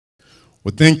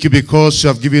We thank you because you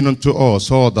have given unto us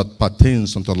all that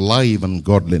pertains unto life and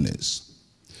godliness.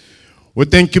 We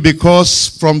thank you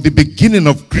because from the beginning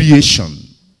of creation,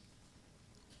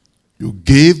 you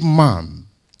gave man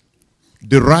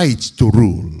the right to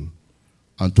rule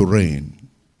and to reign.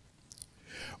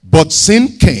 But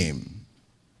sin came,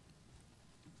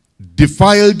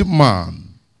 defiled man,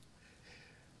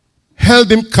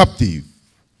 held him captive,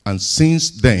 and since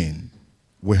then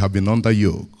we have been under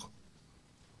yoke,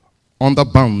 under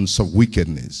bonds of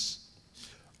wickedness,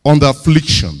 under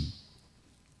affliction,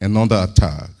 and under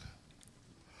attack.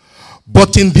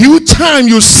 But in due time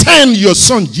you send your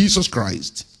Son Jesus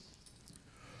Christ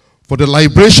for the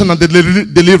liberation and the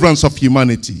deliverance of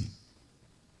humanity.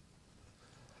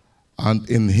 And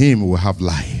in him we have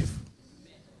life,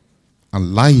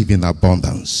 and life in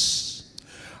abundance.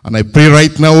 And I pray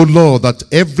right now, O Lord, that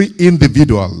every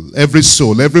individual, every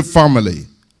soul, every family,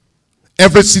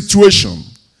 every situation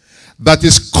that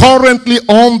is currently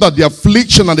under the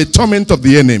affliction and the torment of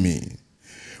the enemy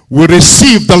will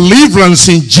receive deliverance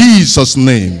in Jesus'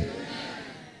 name.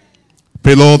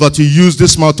 Pray, Lord, that you use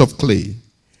this mouth of clay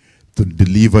to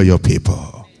deliver your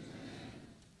people.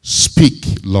 Speak,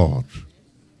 Lord,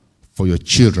 for your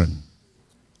children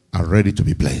are ready to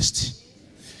be blessed.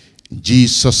 In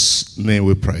Jesus' name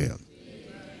we pray.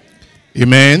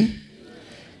 Amen.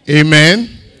 Amen.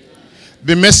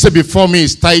 The message before me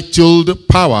is titled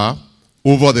Power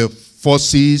Over the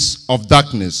Forces of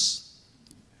Darkness.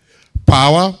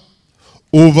 Power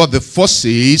over the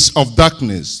forces of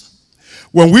darkness.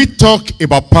 When we talk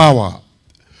about power,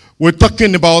 we're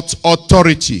talking about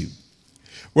authority.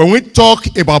 When we talk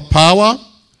about power,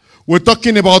 we're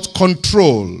talking about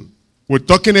control. We're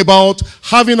talking about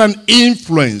having an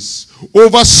influence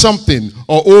over something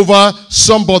or over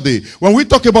somebody. When we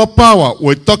talk about power,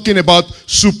 we're talking about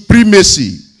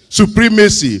supremacy.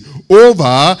 Supremacy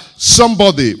over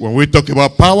somebody. When we talk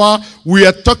about power, we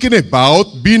are talking about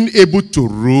being able to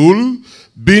rule,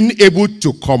 being able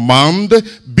to command,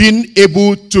 being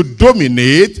able to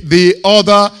dominate the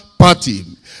other party.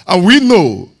 And we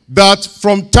know that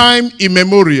from time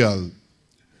immemorial,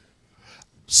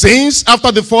 since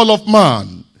after the fall of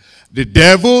man, the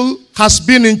devil has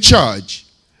been in charge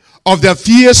of the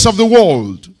affairs of the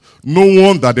world. No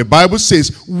wonder the Bible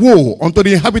says, woe unto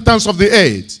the inhabitants of the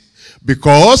earth,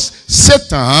 because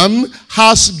Satan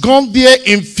has gone there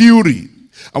in fury.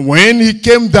 And when he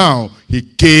came down, he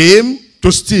came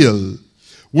to steal.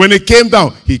 When he came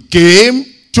down, he came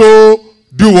to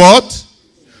do what?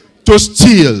 To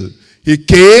steal. He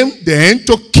came then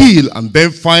to kill, and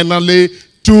then finally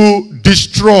to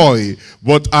destroy.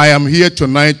 But I am here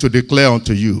tonight to declare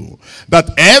unto you that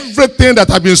everything that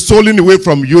has been stolen away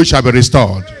from you shall be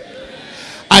restored.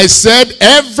 I said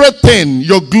everything,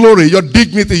 your glory, your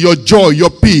dignity, your joy, your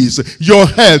peace, your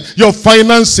health, your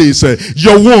finances,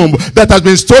 your womb that has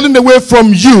been stolen away from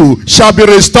you shall be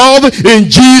restored in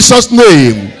Jesus'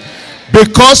 name.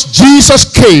 Because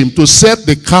Jesus came to set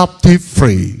the captive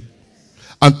free.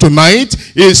 And tonight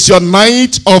is your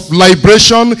night of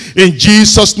liberation in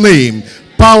Jesus' name.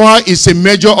 Power is a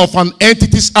measure of an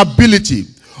entity's ability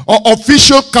or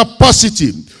official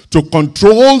capacity to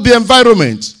control the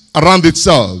environment around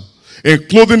itself,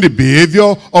 including the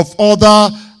behavior of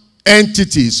other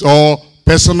entities or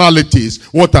personalities.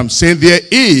 What I'm saying there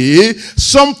is,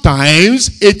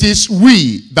 sometimes it is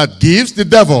we that gives the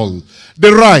devil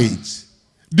the right,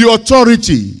 the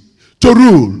authority to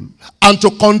rule and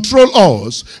to control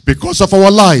us because of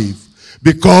our life,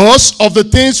 because of the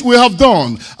things we have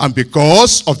done, and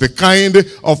because of the kind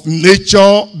of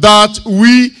nature that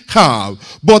we have.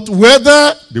 But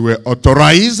whether they were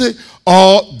authorized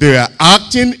or they are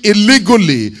acting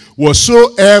illegally,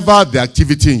 whatsoever the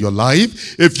activity in your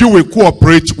life, if you will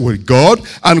cooperate with God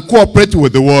and cooperate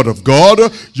with the word of God,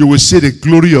 you will see the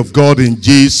glory of God in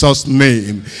Jesus'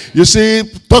 name. You see,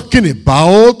 talking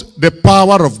about the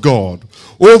power of God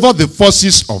over the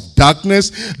forces of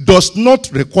darkness does not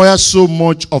require so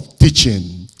much of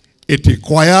teaching. It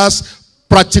requires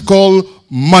practical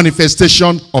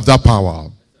manifestation of that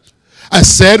power. I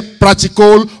said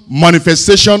practical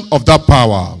manifestation of that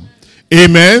power.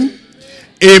 Amen.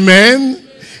 Amen.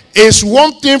 It's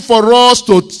one thing for us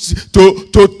to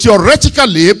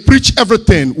theoretically preach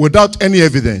everything without any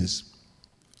evidence.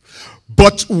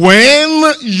 But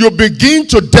when you begin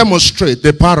to demonstrate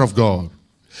the power of God,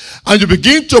 and you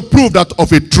begin to prove that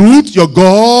of a truth your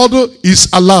God is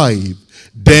alive,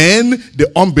 then the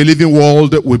unbelieving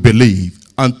world will believe.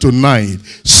 And tonight,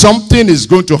 something is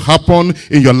going to happen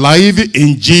in your life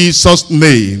in Jesus'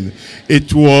 name.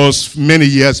 It was many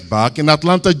years back in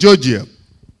Atlanta, Georgia.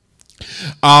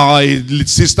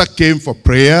 Sister came for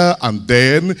prayer, and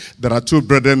then there are two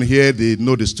brethren here. They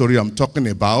know the story I'm talking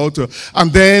about.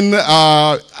 And then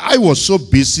I was so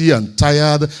busy and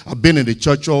tired. I've been in the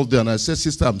church all day, and I said,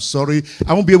 Sister, I'm sorry,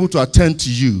 I won't be able to attend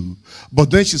to you.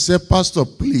 But then she said, Pastor,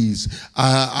 please,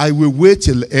 I will wait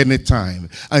till any time.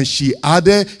 And she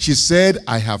added, she said,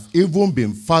 I have even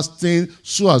been fasting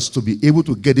so as to be able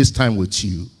to get this time with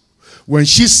you. When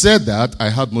she said that, I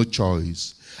had no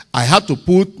choice. I had to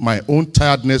put my own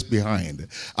tiredness behind.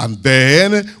 And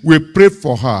then we prayed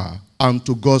for her, and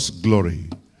to God's glory.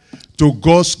 To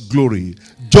God's glory.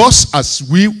 Just as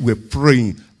we were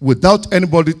praying, without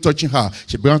anybody touching her,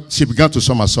 she began to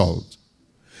somersault.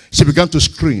 She began to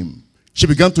scream. She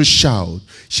began to shout.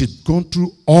 She'd gone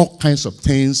through all kinds of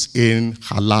things in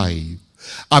her life.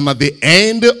 And at the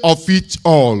end of it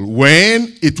all,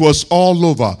 when it was all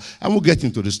over, and we'll get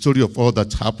into the story of all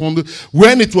that happened.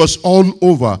 When it was all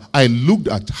over, I looked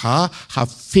at her. Her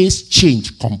face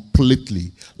changed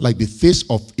completely, like the face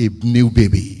of a new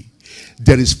baby.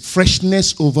 There is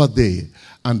freshness over there.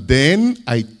 And then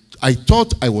I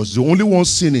thought I was the only one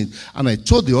seeing it. And I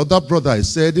told the other brother, I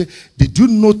said, did you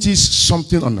notice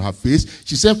something on her face?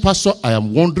 She said, Pastor, I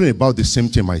am wondering about the same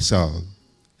thing myself.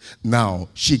 Now,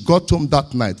 she got home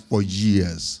that night for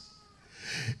years.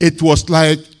 It was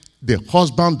like the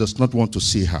husband does not want to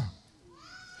see her.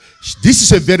 This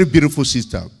is a very beautiful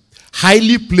sister,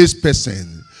 highly placed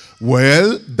person.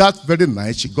 Well, that very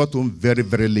night, she got home very,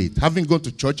 very late. Having gone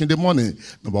to church in the morning,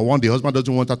 number one, the husband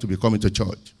doesn't want her to be coming to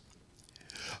church.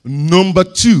 Number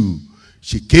two,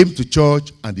 she came to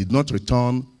church and did not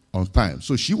return on time.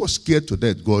 So she was scared to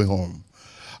death going home.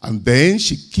 And then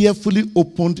she carefully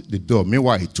opened the door.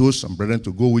 Meanwhile, I told some brethren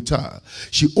to go with her.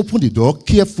 She opened the door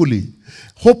carefully,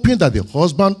 hoping that the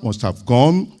husband must have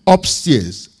gone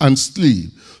upstairs and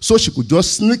sleep. So she could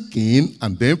just sneak in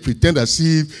and then pretend as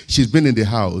if she's been in the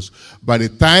house. By the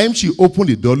time she opened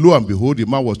the door, lo and behold, the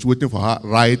man was waiting for her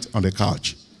right on the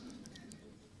couch.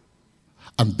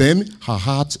 And then her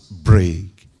heart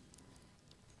broke.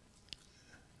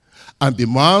 And the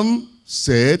man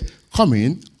said, come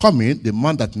in, the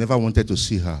man that never wanted to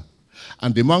see her.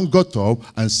 And the man got up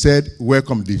and said,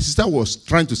 welcome. The sister was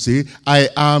trying to say, I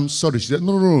am sorry. She said,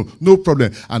 no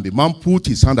problem. And the man put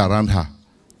his hand around her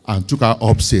and took her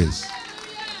upstairs.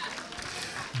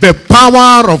 The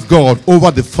power of God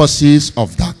over the forces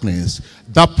of darkness,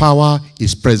 that power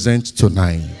is present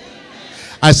tonight.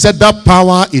 I said that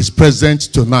power is present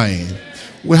tonight.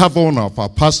 We have one of our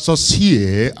pastors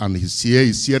here, and he's here.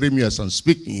 He's hearing me as I'm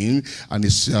speaking, and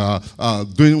he's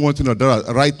doing one thing or the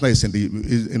other. Right now, he's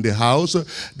in the house.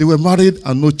 They were married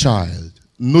and no child.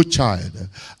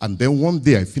 And then one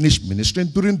day, I finished ministering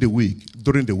during the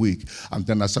week. And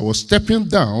then as I was stepping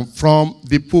down from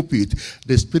the pulpit,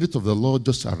 the Spirit of the Lord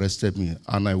just arrested me.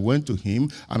 And I went to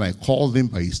him, and I called him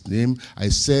by his name. I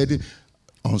said,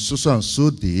 on so and so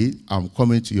day, I'm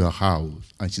coming to your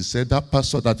house. And she said, that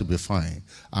pastor, that will be fine.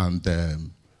 And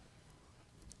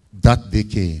that day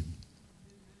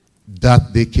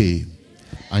came.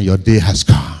 And your day has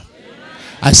come.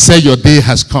 I said, your day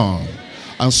has come.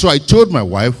 And so I told my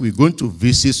wife, we're going to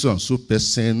visit so and so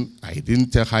person. I didn't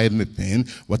tell her anything,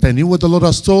 but I knew what the Lord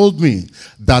has told me.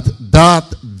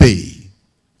 That day,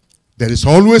 there is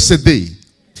always a day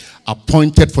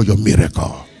appointed for your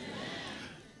miracle.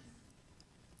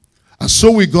 And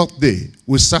so we got there.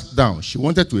 We sat down. She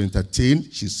wanted to entertain.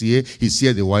 She's here. He's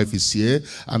here. The wife is here.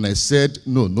 And I said,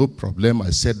 no problem. I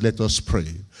said, let us pray.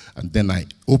 And then I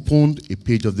opened a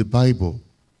page of the Bible.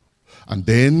 And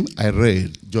then I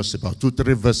read just about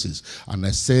 2-3 verses. And I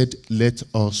said, let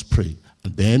us pray.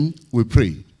 And then we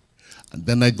prayed. And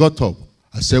then I got up.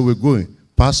 I said, we're going.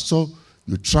 Pastor,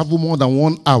 you travel more than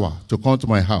 1 hour to come to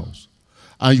my house.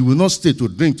 And you will not stay to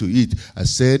drink, to eat. I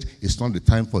said, it's not the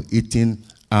time for eating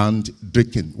and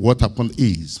drinking. What happened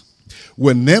is,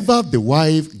 whenever the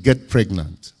wife gets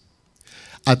pregnant,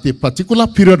 at a particular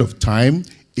period of time,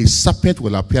 a serpent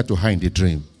will appear to her in the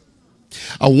dream.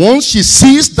 And once she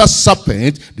sees that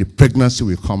serpent, the pregnancy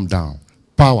will come down.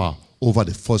 Power over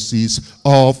the forces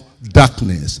of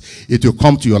darkness. It will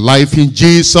come to your life in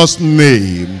Jesus'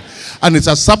 name. And it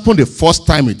has happened the first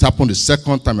time, it happened the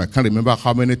second time, I can't remember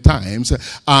how many times.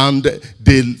 And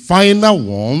the final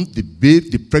one,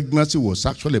 the pregnancy was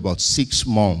actually about 6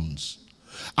 months.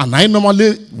 And I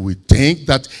normally would think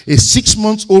that a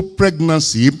 6-month-old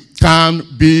pregnancy can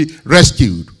be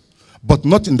rescued. But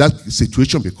not in that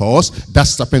situation, because that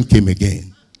serpent came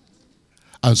again.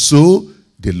 And so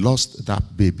they lost that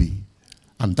baby.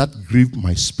 And that grieved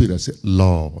my spirit. I said,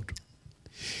 Lord,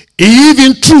 if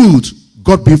in truth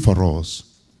God be for us,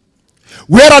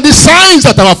 where are the signs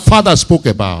that our father spoke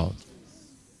about?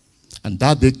 And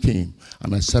that day came,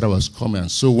 and I said I was coming.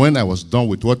 And so when I was done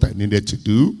with what I needed to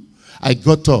do, I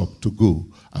got up to go.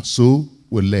 And so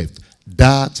we left.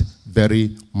 That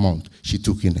very month, she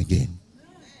took in again.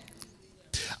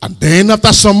 And then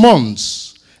after some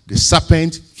months, the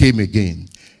serpent came again.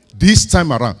 This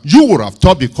time around, you would have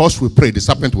thought because we prayed, the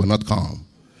serpent will not come.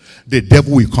 The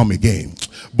devil will come again,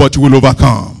 but will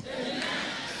overcome. Amen.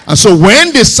 And so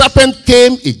when the serpent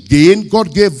came again,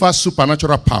 God gave her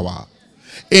supernatural power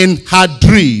in her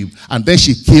dream, and then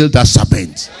she killed that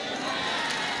serpent.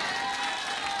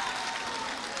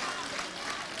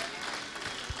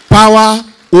 Power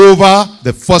over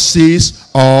the forces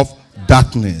of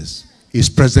darkness is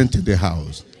present in the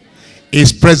house.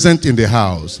 Is present in the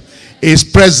house. Is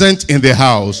present in the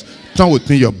house. Turn with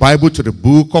me your Bible to the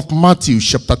book of Matthew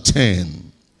chapter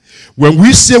 10. When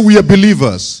we say we are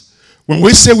believers, when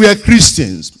we say we are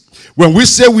Christians, when we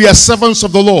say we are servants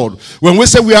of the Lord, when we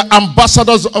say we are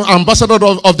ambassadors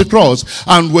of the cross,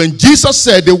 and when Jesus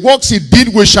said the works he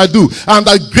did we shall do, and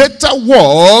the greater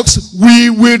works we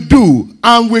will do,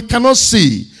 and we cannot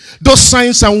see those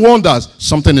signs and wonders,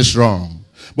 something is wrong.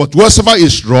 But whatsoever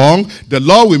is wrong, the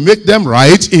Lord will make them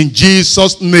right in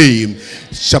Jesus' name.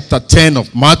 Chapter 10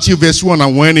 of Matthew verse 1.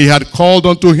 And when he had called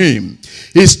unto him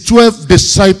his 12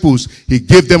 disciples, he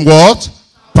gave them what?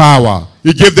 Power.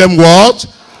 He gave them what?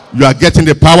 You are getting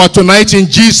the power tonight in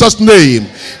Jesus' name.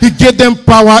 He gave them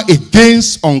power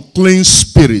against unclean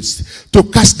spirits, to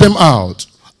cast them out,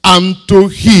 and to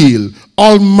heal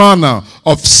all manner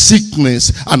of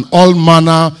sickness and all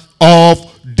manner of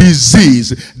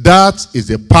disease. That is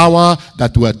the power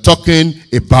that we're talking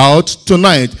about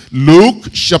tonight. Luke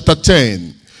chapter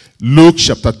 10. Luke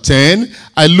chapter 10.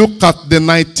 I look at the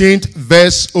 19th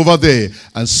verse over there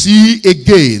and see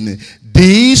again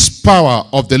this power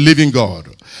of the living God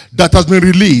that has been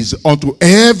released unto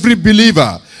every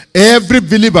believer. Every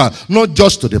believer, not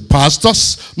just to the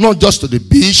pastors, not just to the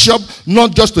bishop,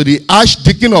 not just to the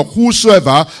archdeacon or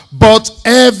whosoever, but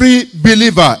every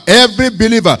believer, every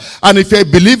believer. And if you're a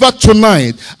believer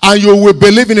tonight and you will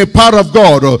believe in the power of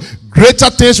God, greater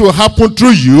things will happen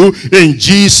through you in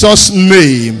Jesus'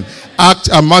 name.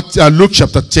 Luke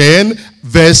chapter 10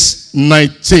 verse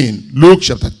 19. Luke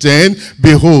chapter 10,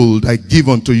 behold, I give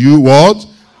unto you what?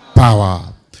 Power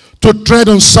to tread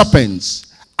on serpents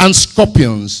and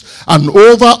scorpions, and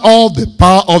over all the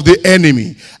power of the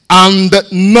enemy, and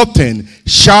nothing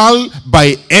shall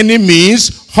by any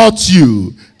means hurt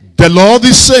you. The Lord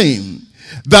is saying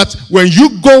that when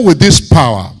you go with this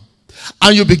power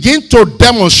and you begin to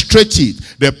demonstrate it,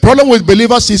 the problem with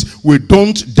believers is we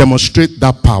don't demonstrate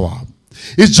that power.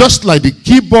 It's just like the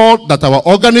keyboard that our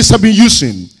organists have been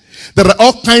using. There are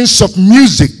all kinds of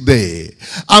music there.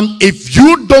 And if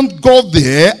you don't go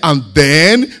there and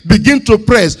then begin to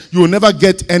press, you will never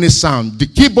get any sound. The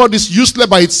keyboard is useless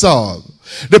by itself.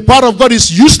 The power of God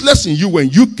is useless in you when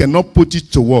you cannot put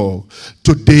it to work.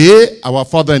 Today, our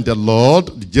Father in the Lord,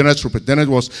 the General Superintendent,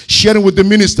 was sharing with the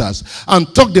ministers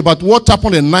and talked about what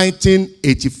happened in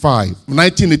 1985.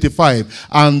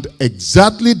 And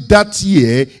exactly that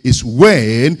year is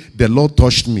when the Lord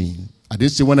touched me. I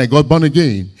didn't say when I got born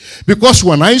again. Because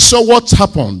when I saw what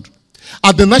happened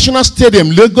at the National Stadium,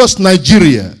 Lagos,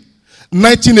 Nigeria,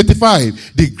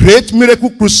 1985, the great miracle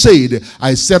crusade,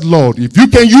 I said, Lord, if you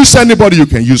can use anybody, you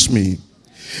can use me.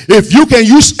 If you can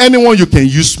use anyone, you can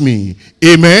use me.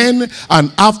 Amen.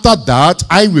 And after that,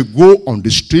 I will go on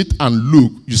the street and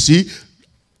look. You see,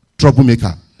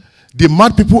 troublemaker. The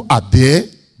mad people are there.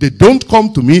 They don't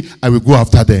come to me. I will go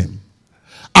after them.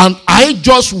 And I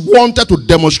just wanted to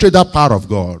demonstrate that power of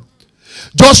God.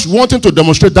 Just wanting to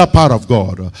demonstrate that power of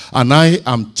God. And I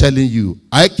am telling you,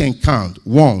 I can count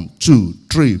 1, 2,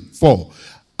 3, 4.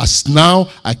 As now,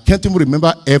 I can't even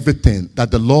remember everything that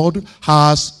the Lord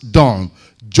has done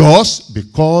just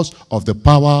because of the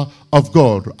power of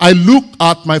God. I look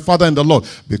at my Father in the Lord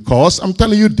because I'm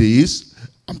telling you this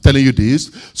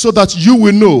so that you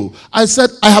will know. I said,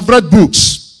 I have read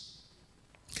books.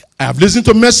 I have listened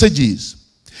to messages.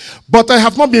 But I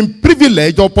have not been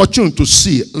privileged or opportune to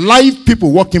see live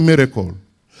people working miracle.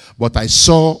 But I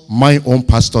saw my own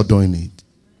pastor doing it.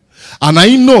 And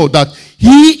I know that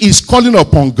he is calling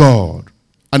upon God.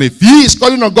 And if he is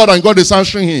calling on God and God is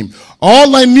answering him,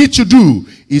 all I need to do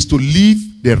is to live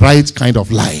the right kind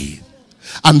of life.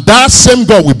 And that same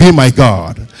God will be my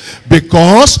God.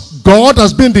 Because God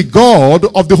has been the God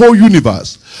of the whole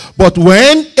universe. But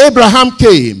when Abraham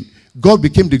came, God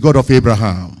became the God of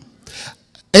Abraham.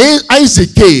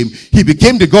 Isaac came, he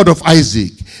became the God of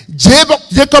Isaac.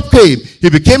 Jacob came, he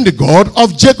became the God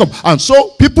of Jacob. And so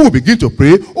people will begin to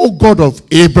pray, oh God of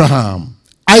Abraham,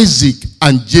 Isaac,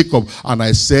 and Jacob. And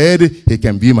I said, he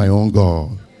can be my own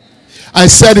God. I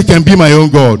said he can be my own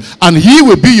God. And he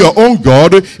will be your own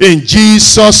God in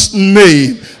Jesus'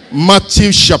 name.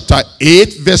 Matthew chapter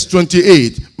 8 verse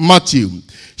 28. Matthew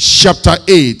chapter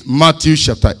 8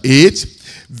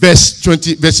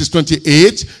 verses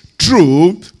 28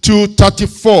 through to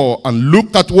 34. And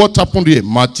look at what happened here.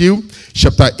 Matthew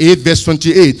chapter 8 verse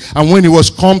 28. And when he was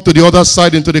come to the other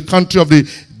side into the country of the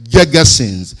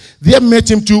Gergesenes, there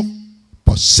met him two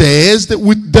possessed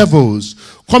with devils,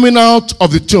 coming out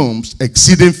of the tombs,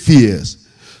 exceeding fierce,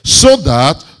 so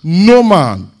that no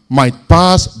man might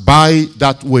pass by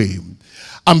that way.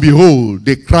 And behold,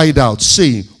 they cried out,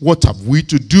 saying, what have we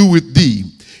to do with thee,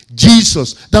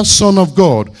 Jesus, thou Son of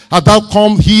God? Art thou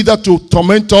come hither to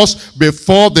torment us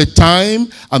before the time?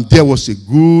 And there was a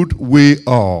good way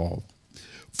off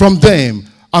from them,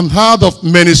 and heard of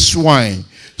many swine.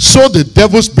 So the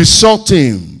devils besought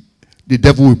him. The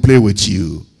devil will play with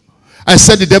you. I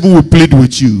said the devil will plead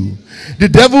with you. The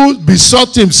devil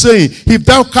besought him, saying, if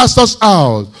thou cast us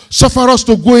out, suffer us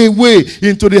to go away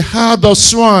into the herd of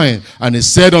swine. And he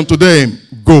said unto them,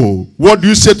 go. What do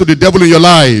you say to the devil in your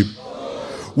life?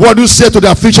 What do you say to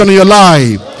the affliction in your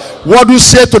life? What do you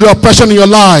say to the oppression in your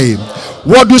life?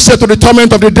 What do you say to the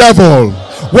torment of the devil?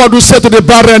 What do you say to the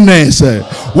barrenness?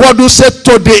 What do you say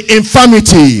to the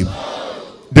infirmity?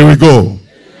 There we go.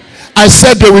 I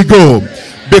said there we go.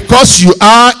 Because you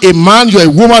are a man, you are a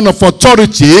woman of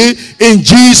authority in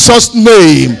Jesus'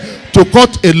 name. To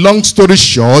cut a long story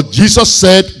short, Jesus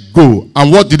said, go.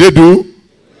 And what did they do?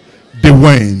 They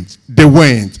went. They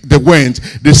went. They went.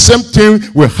 The same thing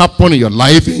will happen in your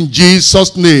life in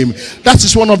Jesus' name. That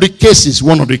is one of the cases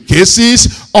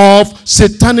of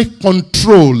satanic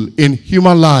control in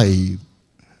human life.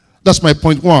 That's my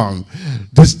point one.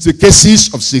 This is the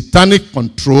cases of satanic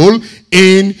control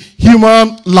in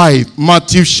human life.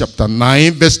 Matthew chapter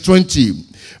 9 verse 20.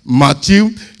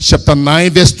 Matthew chapter 9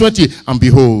 verse 20. And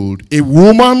behold, a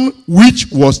woman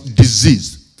which was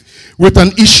diseased with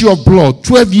an issue of blood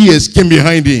 12 years came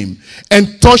behind him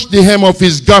and touched the hem of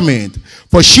his garment.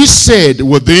 For she said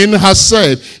within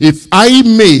herself, if I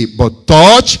may but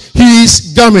touch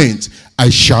his garment, I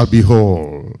shall be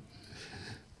whole.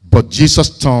 But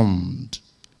Jesus turned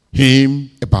him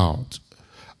about.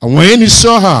 And when he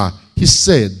saw her, he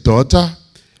said, daughter,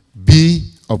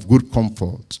 be of good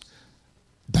comfort.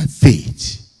 Thy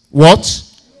faith, what?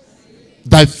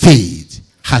 Thy faith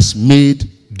has made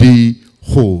thee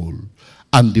whole.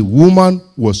 And the woman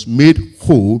was made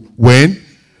whole when?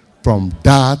 From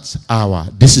that hour.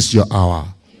 This is your hour.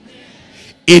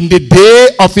 In the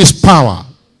day of his power,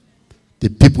 the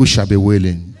people shall be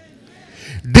willing.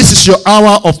 This is your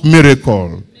hour of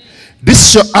miracle. This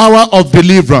is your hour of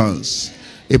deliverance.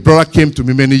 A brother came to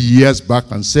me many years back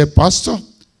and said, Pastor,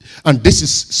 and this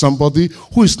is somebody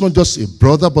who is not just a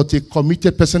brother, but a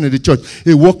committed person in the church,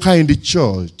 a worker in the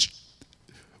church,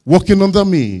 working under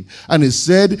me. And he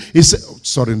said,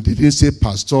 sorry, he didn't say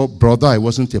pastor, brother. I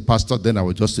wasn't a pastor then, I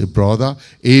was just a brother.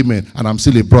 Amen. And I'm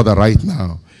still a brother right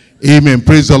now. Amen.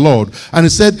 Praise the Lord. And he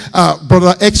said,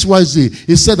 brother XYZ,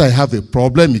 he said, I have a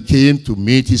problem. He came to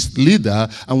meet his leader.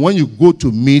 And when you go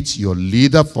to meet your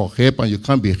leader for help and you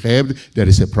can't be helped, there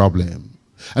is a problem.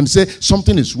 And he said,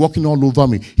 something is walking all over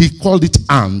me. He called it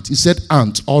ant. He said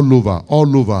ant all over,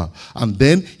 all over. And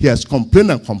then he has complained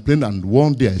and complained. And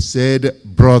one day I said,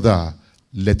 brother,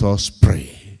 let us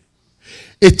pray.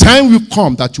 A time will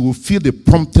come that you will feel the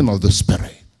prompting of the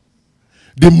Spirit.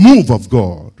 The move of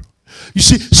God. You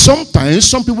see, sometimes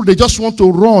some people, they just want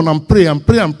to run and pray and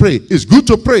pray and pray. It's good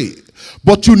to pray.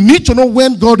 But you need to know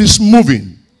when God is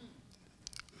moving.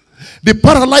 The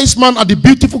paralyzed man at the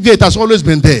beautiful gate has always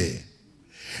been there.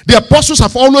 The apostles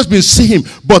have always been seeing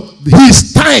him. But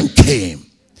his time came.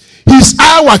 His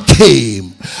hour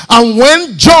came. And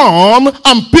when John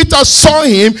and Peter saw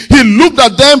him, he looked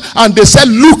at them and they said,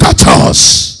 look at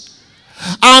us.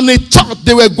 And he thought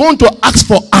they were going to ask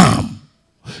for alms.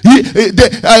 He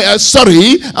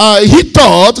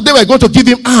thought they were going to give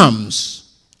him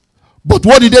alms. But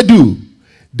what did they do?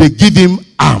 They gave him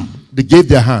alms. They gave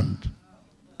their hand.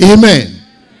 Amen.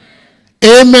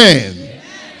 Amen.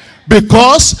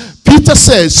 Because Peter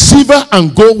says, silver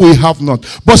and gold we have not,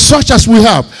 but such as we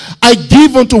have, we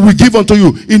give unto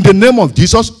you. In the name of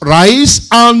Jesus, rise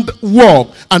and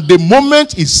walk. And the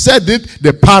moment he said it,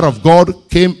 the power of God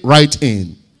came right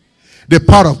in. The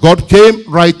power of God came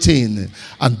right in.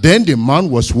 And then the man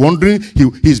was wondering,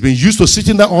 he's been used to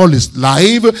sitting there all his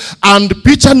life. And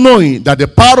Peter, knowing that the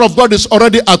power of God is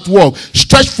already at work,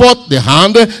 stretched forth the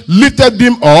hand, lifted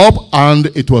him up, and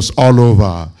it was all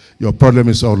over. Your problem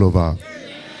is all over.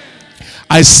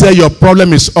 I say your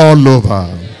problem is all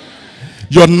over.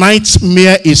 Your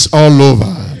nightmare is all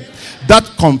over. That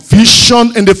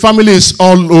confusion in the family is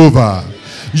all over.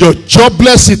 Your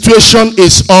jobless situation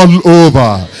is all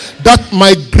over. That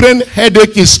migraine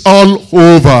headache is all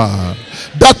over.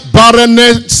 That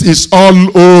barrenness is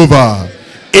all over.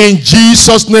 In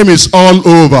Jesus' name is all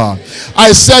over.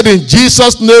 I said in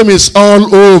Jesus' name is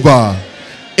all over.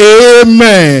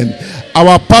 Amen.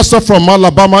 Our pastor from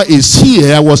Alabama is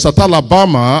here. I was at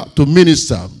Alabama to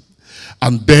minister.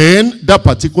 And then that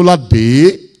particular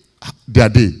day, their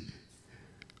day.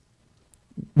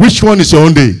 Which one is your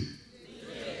own day?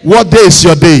 What day is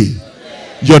your day?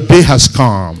 Your day has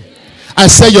come. I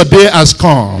say your day has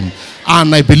come.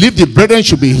 And I believe the brethren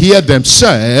should be here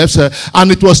themselves.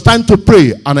 And it was time to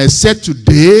pray. And I said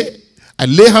today, I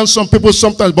lay hands on people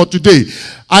sometimes, but today,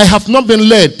 I have not been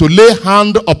led to lay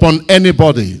hand upon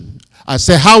anybody. I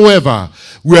say, however,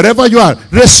 wherever you are,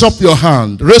 raise up your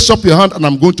hand. Raise up your hand and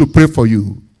I'm going to pray for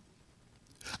you.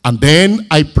 And then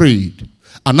I prayed.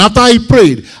 And after I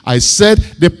prayed, I said,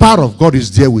 the power of God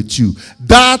is there with you.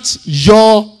 That's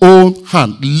your own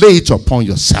hand. Lay it upon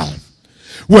yourself.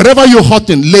 Wherever you're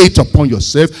hurting, lay it upon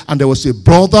yourself. And there was a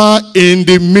brother in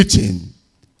the meeting.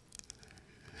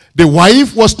 The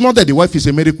wife was not there. The wife is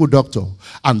a medical doctor.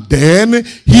 And then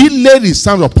he laid his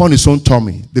hand upon his own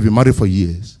tummy. They've been married for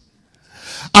years.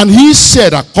 And he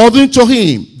said, according to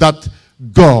him, that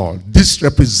God, this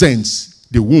represents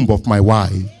the womb of my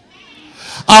wife.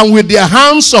 And with their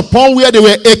hands upon where they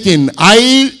were aching,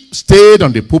 I stayed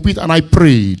on the pulpit and I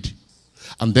prayed.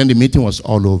 And then the meeting was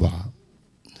all over.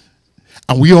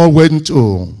 And we all went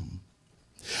home.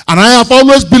 And I have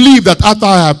always believed that after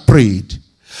I have prayed,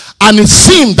 and it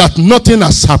seemed that nothing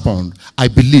has happened, I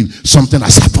believe something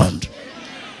has happened.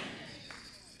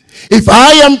 If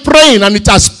I am praying and it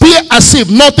has appeared as if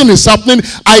nothing is happening,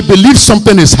 I believe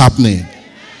something is happening.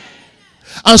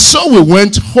 And so we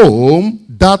went home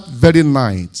that very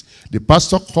night. The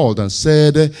pastor called and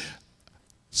said,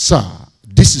 sir,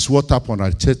 this is what happened. I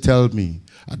said, tell me.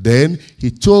 And then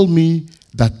he told me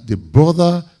that the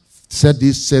brother said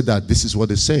that this is what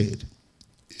they said.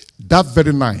 That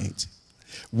very night,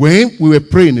 when we were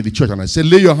praying in the church, and I said,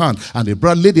 lay your hand. And the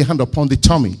brother laid the hand upon the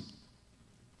tummy.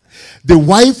 The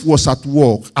wife was at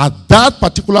work. At that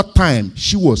particular time,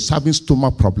 she was having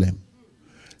stomach problem.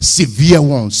 Severe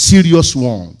one, serious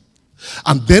one.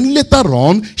 And then later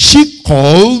on, she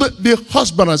called the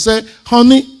husband and said,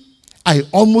 honey, I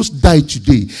almost died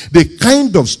today. The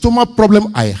kind of stomach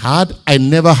problem I had, I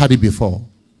never had it before.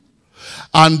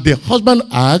 And the husband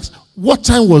asked, what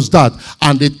time was that?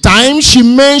 And the time she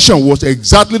mentioned was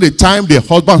exactly the time the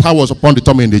husband was upon the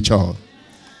tummy in the child.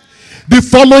 The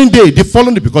following day,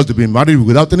 because they've been married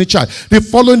without any child, the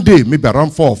following day, maybe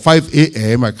around 4 or 5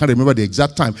 a.m., I can't remember the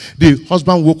exact time, the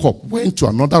husband woke up, went to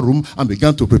another room, and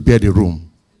began to prepare the room.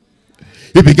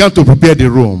 He began to prepare the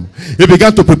room. He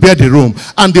began to prepare the room.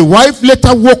 And the wife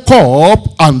later woke up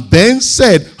and then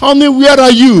said, honey, where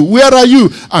are you? Where are you?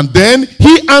 And then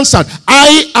he answered,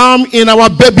 I am in our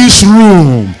baby's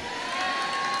room.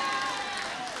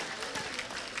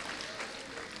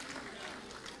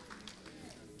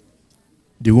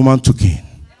 The woman took in.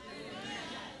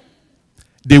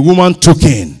 The woman took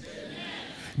in.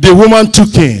 The woman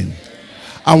took in.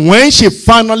 And when she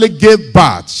finally gave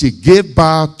birth, she gave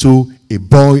birth to a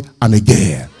boy and a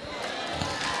girl.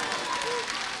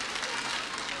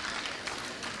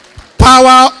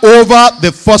 Power over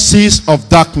the forces of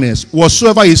darkness.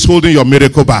 Whatsoever is holding your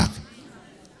miracle back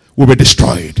will be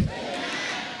destroyed.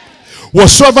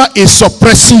 Whatsoever is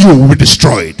suppressing you will be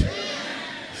destroyed.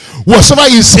 Whatsoever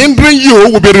is hindering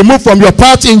you will be removed from your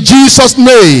path in Jesus'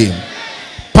 name.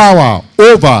 Power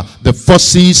over the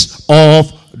forces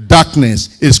of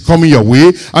darkness is coming your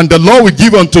way, and the Lord will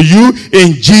give unto you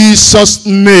in Jesus'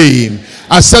 name.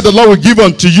 I said the Lord will give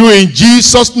unto you in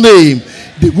Jesus' name.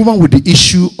 The woman with the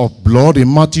issue of blood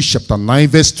in Matthew chapter 9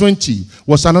 verse 20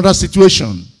 was another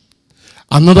situation.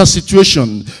 Another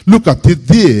situation. Look at it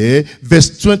there,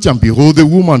 verse 20. And behold, the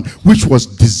woman which was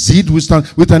diseased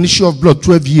with an issue of blood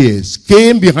 12 years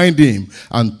came behind him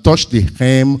and touched the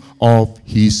hem of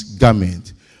his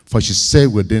garment. For she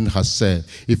said within herself,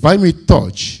 if I may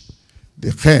touch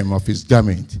the hem of his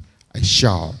garment, I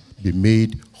shall be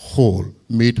made whole.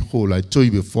 Made whole. I told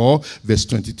you before, verse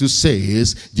 22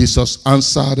 says, Jesus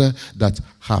answered that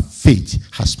her faith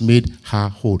has made her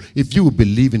whole. If you will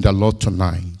believe in the Lord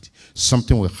tonight,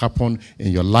 something will happen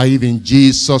in your life in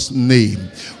Jesus' name.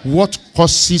 What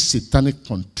causes satanic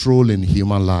control in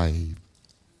human life?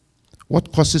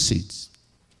 What causes it?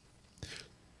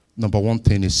 Number one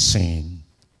thing is sin.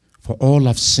 For all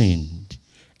have sinned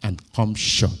and come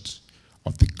short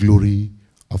of the glory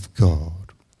of God.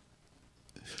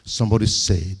 Somebody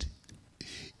said,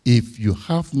 if you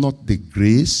have not the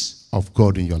grace of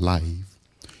God in your life,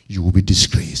 you will be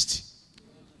disgraced.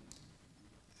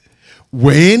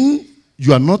 When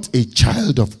you are not a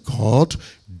child of God,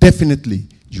 definitely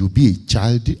you will be a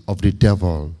child of the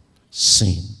devil,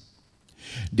 sin.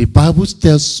 The Bible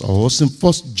tells us in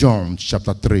 1 John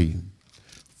chapter 3.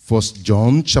 1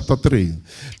 John chapter 3.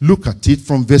 Look at it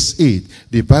from verse 8.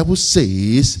 The Bible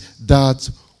says that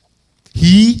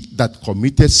he that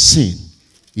committed sin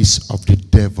is of the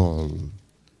devil.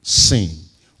 Sin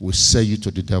will sell you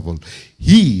to the devil.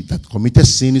 He that committed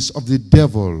sin is of the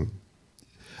devil.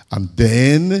 And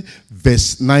then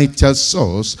verse 9 tells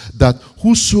us that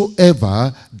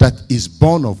whosoever that is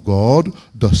born of God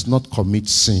does not commit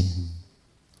sin.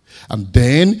 And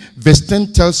then verse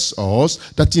 10 tells us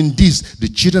that in this the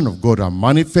children of God are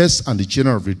manifest and the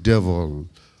children of the devil.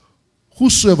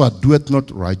 Whosoever doeth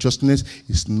not righteousness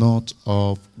is not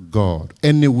of God.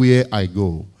 Anywhere I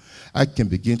go, I can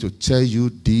begin to tell you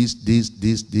these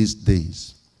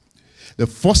days. The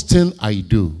first thing I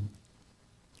do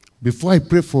before I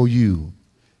pray for you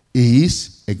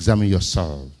is examine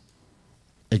yourself.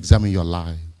 Examine your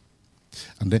life.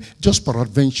 And then just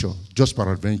peradventure.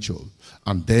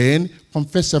 And then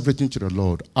confess everything to the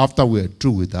Lord. After we are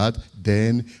through with that,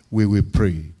 then we will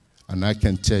pray. And I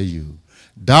can tell you,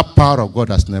 that power of God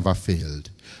has never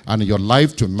failed. And in your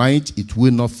life tonight, it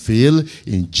will not fail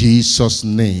in Jesus'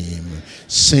 name.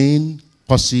 Sin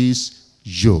causes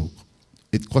yoke.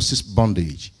 It causes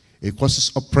bondage. It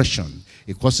causes oppression.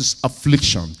 It causes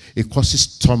affliction. It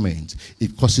causes torment.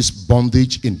 It causes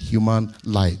bondage in human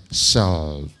life.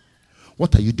 Self.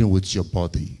 What are you doing with your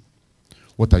body?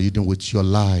 What are you doing with your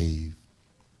life?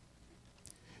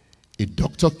 A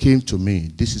doctor came to me.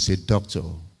 This is a doctor.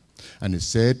 And he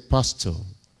said, Pastor,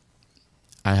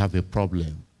 I have a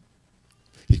problem.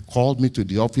 He called me to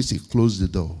the office. He closed the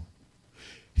door.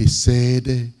 He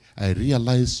said, I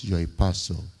realize you're a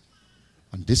pastor.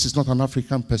 And this is not an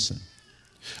African person.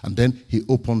 And then he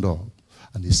opened up.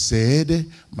 And he said,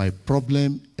 my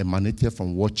problem emanated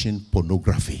from watching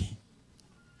pornography.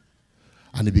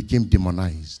 And he became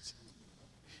demonized.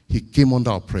 He came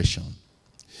under oppression.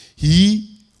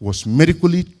 He was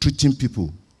medically treating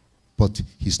people, but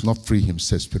he's not free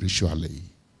himself spiritually.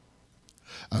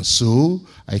 And so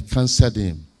I counseled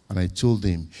him and I told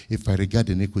him, if I regard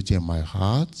iniquity in my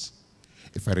heart,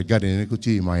 if I regard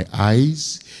iniquity in my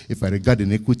eyes, if I regard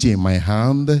iniquity in my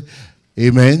hand,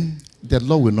 amen, the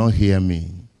Lord will not hear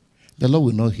me. The Lord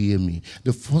will not hear me.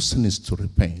 The first thing is to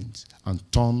repent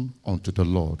and turn unto the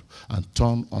Lord. And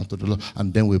turn unto the Lord.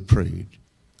 And then we prayed.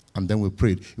 And then we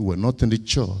prayed. We were not in the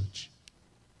church.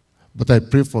 But I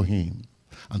prayed for him.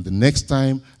 And the next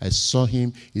time I saw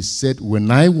him, he said,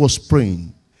 when I was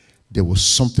praying, there was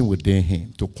something within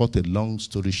him. To cut a long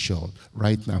story short,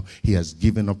 right now, he has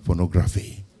given up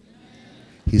pornography.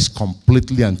 He's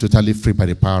completely and totally free by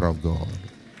the power of God.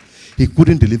 He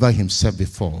couldn't deliver himself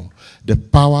before. The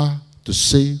power to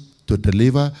save, to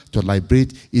deliver, to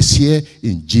liberate is here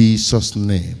in Jesus'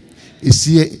 name. It's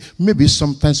here. Maybe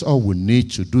sometimes all we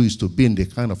need to do is to be in the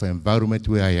kind of environment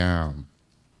where I am.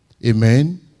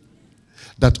 Amen?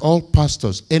 That all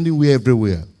pastors, anywhere,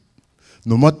 everywhere,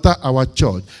 no matter our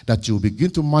church, that you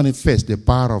begin to manifest the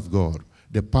power of God.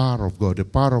 The power of God, the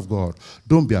power of God.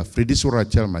 Don't be afraid. This is what I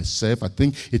tell myself. I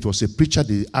think it was a preacher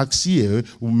they asked here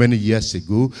many years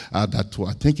ago, that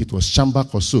I think it was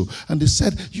Shambach or so. And they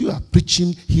said, you are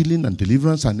preaching healing and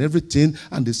deliverance and everything.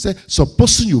 And they said,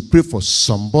 supposing you pray for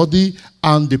somebody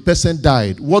and the person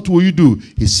died, what will you do?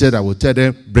 He said, I will tell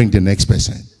them, bring the next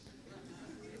person.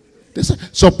 They said,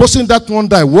 supposing that one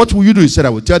died, what will you do? He said, I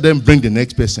will tell them, bring the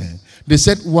next person. They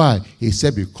said, why? He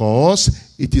said,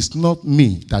 because it is not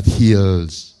me that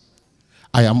heals.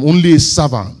 I am only a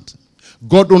servant.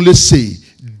 God only say,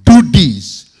 do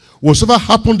this. Whatever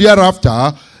happened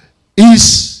thereafter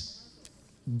is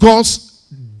God's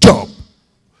job.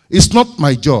 It's not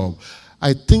my job.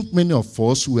 I think many of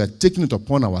us, we are taking it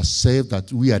upon ourselves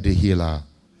that we are the healer.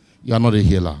 You are not a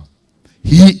healer.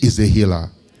 He is the healer.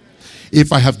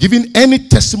 If I have given any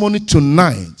testimony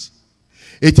tonight,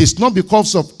 it is not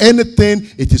because of anything,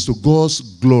 it is to God's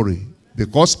glory.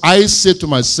 Because I say to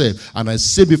myself, and I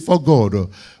say before God,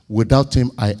 without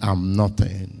him I am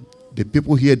nothing. The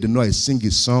people here, they know I sing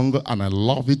a song and I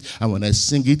love it. And when I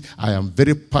sing it, I am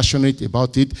very passionate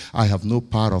about it. I have no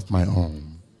power of my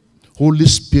own. Holy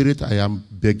Spirit, I am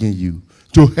begging you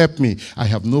to help me. I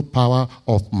have no power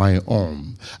of my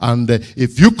own. And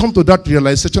if you come to that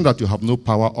realization that you have no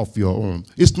power of your own,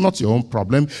 it's not your own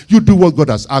problem. You do what God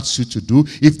has asked you to do.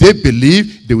 If they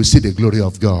believe, they will see the glory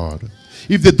of God.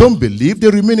 If they don't believe, they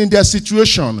remain in their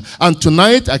situation. And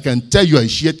tonight, I can tell you, I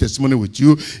share testimony with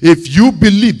you. If you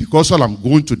believe, because all I'm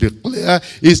going to declare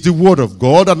is the word of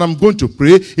God, and I'm going to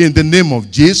pray in the name of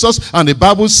Jesus. And the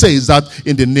Bible says that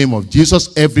in the name of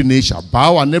Jesus, every knee shall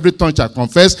bow and every tongue shall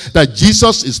confess that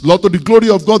Jesus is Lord, to the glory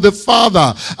of God the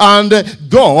Father. And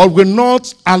God will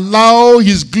not allow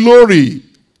his glory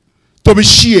to be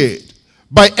shared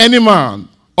by any man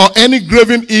or any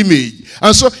graven image.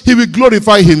 And so he will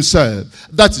glorify himself.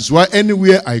 That is why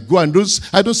anywhere I go, and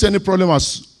I don't see any problem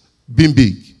as being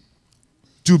big,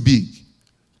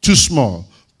 too small.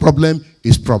 Problem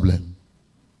is problem.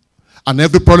 And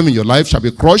every problem in your life shall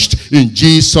be crushed in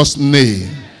Jesus' name.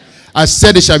 I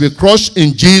said it shall be crushed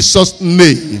in Jesus'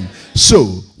 name. So,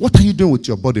 what are you doing with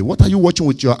your body? What are you watching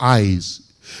with your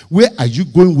eyes? Where are you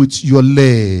going with your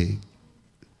leg?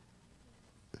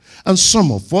 And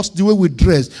some of us, the way we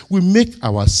dress, we make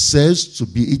ourselves to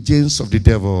be agents of the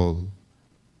devil.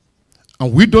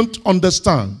 And we don't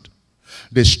understand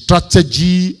the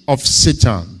strategy of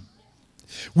Satan.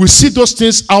 We see those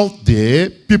things out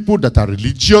there, people that are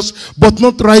religious but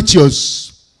not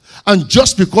righteous. And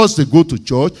just because they go to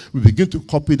church, we begin to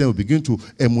copy them, we begin to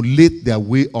emulate their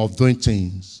way of doing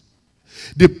things.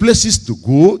 The places to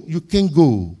go, you can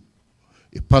go.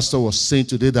 A pastor was saying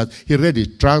today that he read a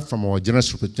tract from our general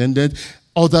superintendent,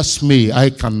 others may, I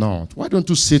cannot. Why don't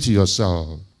you say to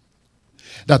yourself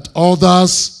that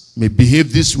others may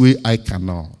behave this way, I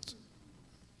cannot.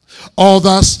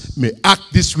 Others may act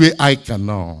this way, I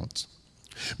cannot.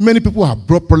 Many people have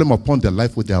brought problem upon their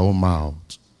life with their own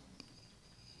mouth.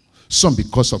 Some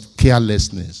because of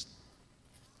carelessness.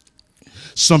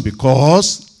 Some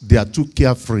because they are too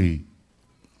carefree.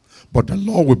 But the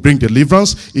Lord will bring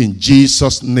deliverance in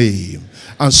Jesus' name.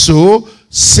 And so,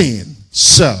 sin,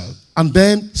 self, and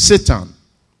then Satan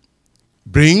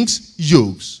brings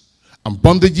yokes and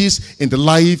bondages in the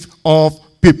life of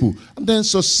people. And then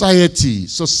society.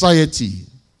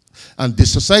 And the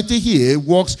society here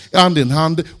works hand in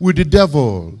hand with the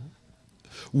devil.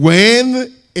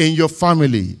 When in your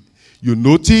family, you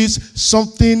notice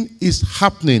something is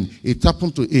happening. It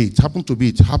happened to A, it happened to B,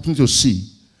 it happened to C.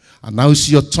 And now it's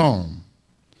your turn.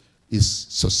 It's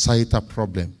societal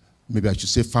problem. Maybe I should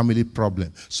say family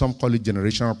problem. Some call it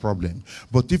generational problem.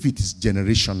 But if it is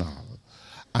generational,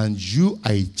 and you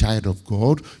are a child of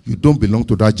God, you don't belong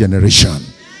to that generation.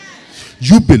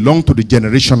 You belong to the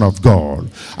generation of God.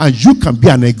 And you can be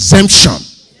an exemption.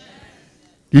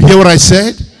 You hear what I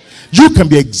said? You can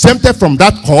be exempted from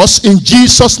that curse in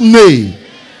Jesus' name.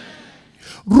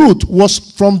 Ruth was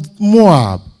from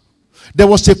Moab. There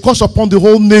was a curse upon the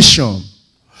whole nation.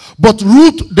 But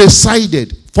Ruth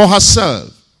decided for herself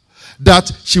that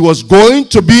she was going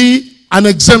to be an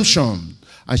exemption.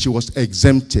 And she was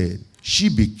exempted. She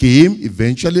became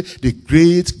eventually the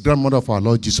great grandmother of our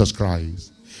Lord Jesus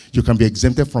Christ. You can be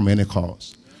exempted from any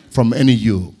curse, from any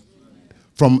yoke,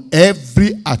 from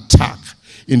every attack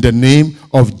in the name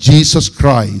of Jesus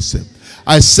Christ.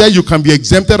 I say you can be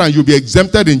exempted, and you'll be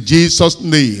exempted in Jesus'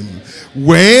 name.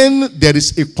 When there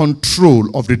is a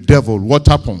control of the devil, what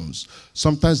happens?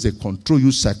 Sometimes they control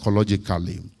you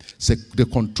psychologically. They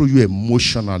control you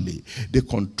emotionally. They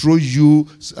control you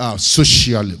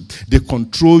socially. They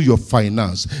control your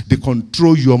finance. They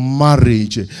control your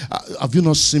marriage. Have you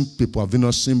not seen people? Have you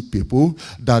not seen people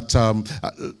that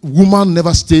woman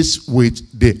never stays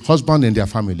with the husband and their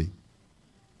family?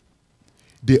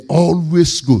 They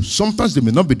always go. Sometimes they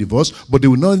may not be divorced, but they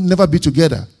will never be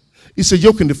together. It's a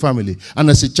yoke in the family. And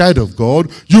as a child of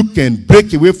God, you can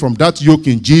break away from that yoke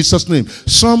in Jesus' name.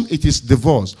 Some, it is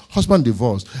divorce. Husband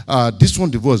divorce. This one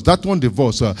divorce. That one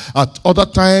divorce. At other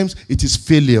times, it is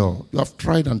failure. You have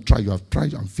tried and tried. You have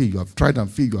tried and failed. You have tried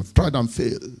and failed. You have tried and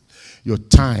failed. Your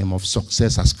time of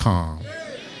success has come.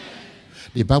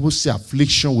 The Bible says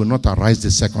affliction will not arise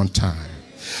the second time.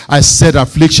 I said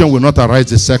affliction will not arise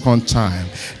the second time.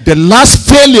 The last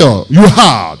failure you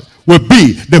had will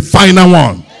be the final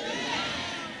one.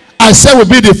 I said will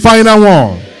be the final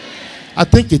one. I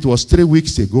think it was 4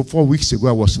 weeks ago,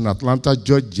 I was in Atlanta,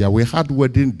 Georgia. We had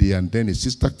wedding day, and then a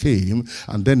sister came,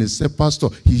 and then he said, Pastor,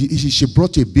 she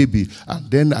brought a baby.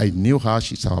 And then I knew her,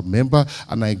 she's our member,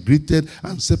 and I greeted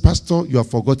and said, Pastor, you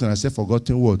have forgotten. I said,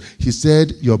 forgotten what? He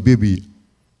said, your baby.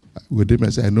 With him, I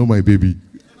said, I know my baby.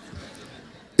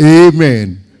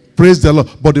 Amen. Praise the Lord.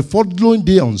 But the following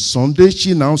day on Sunday,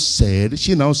 she now said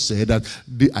that,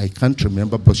 I can't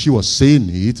remember, but she was saying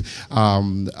it.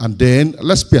 And then,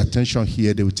 let's pay attention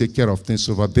here. They will take care of things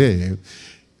over there.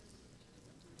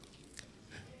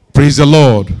 Praise the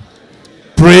Lord.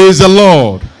 Praise the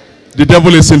Lord. The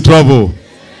devil is in trouble.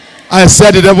 I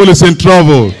said the devil is in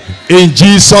trouble. In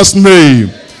Jesus' name.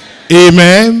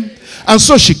 Amen. And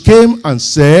so she came and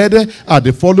said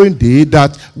the following day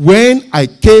that when I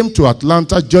came to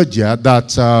Atlanta, Georgia,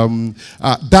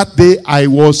 that day I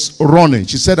was running.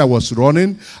 She said I was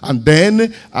running. And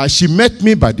then she met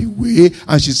me by the way.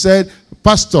 And she said,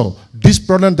 Pastor, this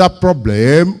problem, that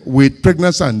problem with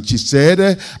pregnancy. And she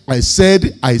said, I said,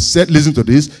 listen to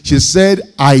this. She said,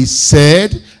 I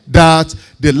said that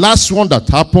the last one that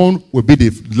happened will be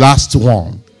the last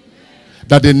one.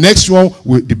 That the next one,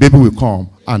 the baby will come.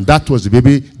 And that was the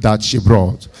baby that she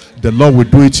brought. The Lord will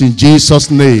do it in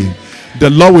Jesus' name. The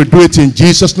Lord will do it in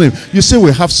Jesus' name. You see,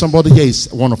 we have somebody here,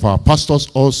 is one of our pastors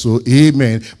also.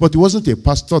 Amen. But he wasn't a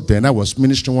pastor then. I was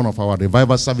ministering one of our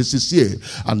revival services here.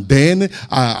 And then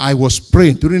I was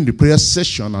praying during the prayer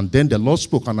session. And then the Lord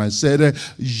spoke and I said,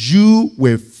 you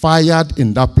were fired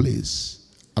in that place.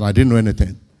 And I didn't know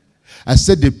anything. I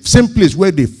said, the same place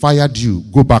where they fired you,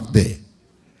 go back there.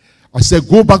 I said,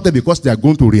 go back there because they are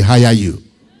going to rehire you.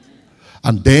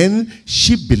 And then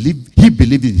he believed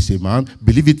it is a man,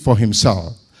 believed it for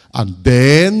himself. And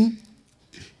then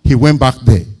he went back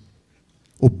there.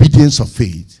 Obedience of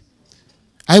faith.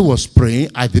 I was praying,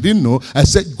 I didn't know. I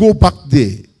said, go back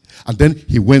there. And then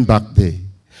he went back there.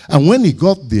 And when he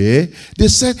got there, they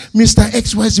said, Mr.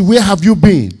 XYZ, where have you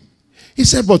been? He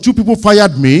said, but you people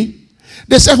fired me.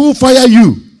 They said, who fired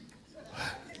you?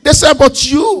 They said,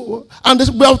 but you. And they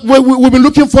said, well, we've been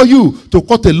looking for you. To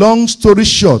cut a long story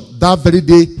short, that very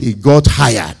day he got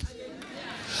hired.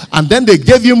 And then they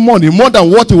gave him money, more than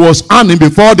what he was earning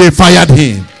before they fired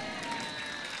him.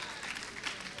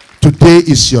 Today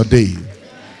is your day.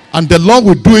 And the Lord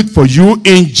will do it for you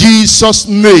in Jesus'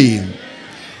 name.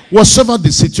 Whatever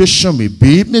the situation may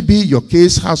be, maybe your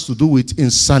case has to do with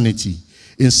insanity.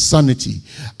 Insanity.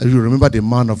 You remember the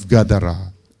man of Gadara.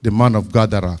 The man of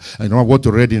Gadara. I know what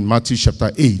we read in Matthew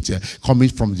chapter 8, coming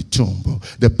from the tomb.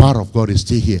 The power of God is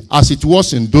still here. As it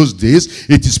was in those days,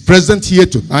 it is present here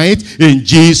tonight in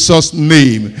Jesus'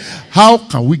 name. How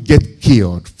can we get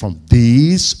cured from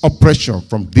this oppression,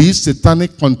 from this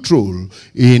satanic control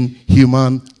in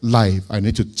human life? I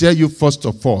need to tell you first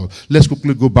of all, let's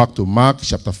quickly go back to Mark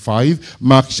chapter 5.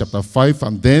 Mark chapter 5,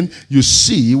 and then you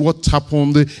see what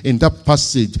happened in that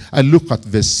passage. I look at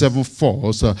verse 7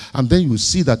 first, and then you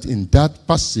see that in that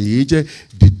passage,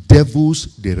 the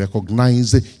devils, they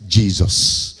recognize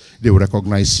Jesus. They will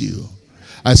recognize you.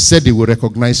 I said they will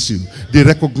recognize you. They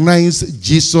recognized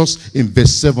Jesus in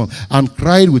verse 7 and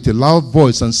cried with a loud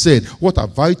voice and said, what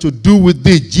have I to do with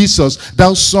thee, Jesus,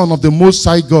 thou Son of the Most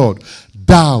High God?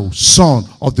 Thou Son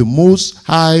of the Most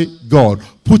High God.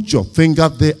 Put your finger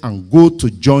there and go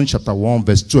to John chapter 1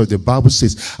 verse 12. The Bible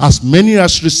says, as many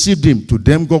as received him, to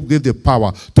them God gave the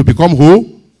power to become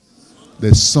who?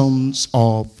 The sons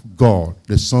of God.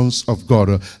 The sons of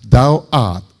God. Thou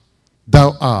art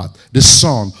the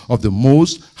Son of the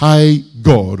Most High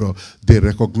God. They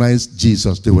recognize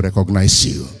Jesus. They will recognize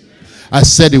you. I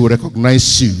said they will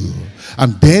recognize you.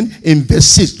 And then in verse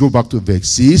 6, go back to verse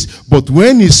 6. But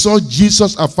when he saw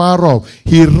Jesus afar off,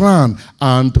 he ran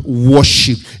and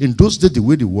worshipped. In those days, the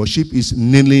way they worship is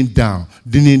kneeling down.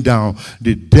 Kneeling down.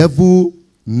 The devil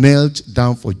knelt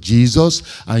down for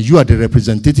Jesus, and you are the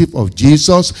representative of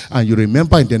Jesus, and you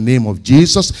remember in the name of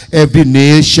Jesus, every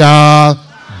knee shall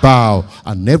bow,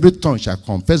 and every tongue shall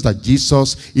confess that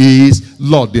Jesus is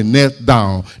Lord. They knelt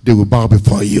down, they will bow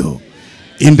before you.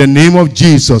 In the name of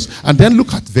Jesus. And then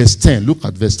look at verse 10. Look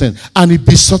at verse 10. And he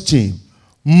besought him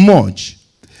much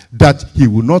that he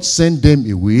would not send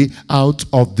them away out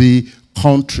of the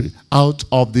country. Out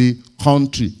of the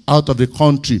country. Out of the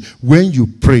country. When you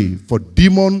pray for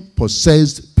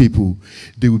demon-possessed people,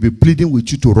 they will be pleading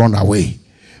with you to run away.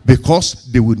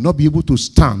 Because they will not be able to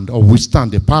stand or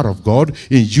withstand the power of God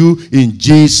in you in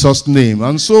Jesus' name.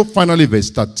 And so finally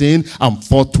verse 13, and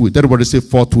forthwith. Everybody say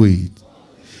forthwith.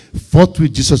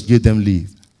 Forthwith Jesus gave them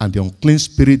leave. And the unclean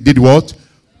spirit did what?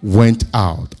 Went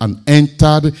out and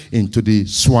entered into the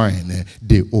swine.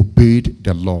 They obeyed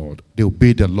the Lord. They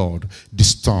obeyed the Lord. The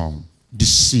storm, the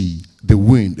sea, the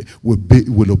wind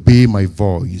will obey my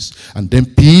voice. And then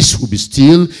peace will be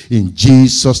still in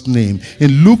Jesus' name.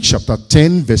 In Luke chapter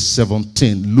 10 verse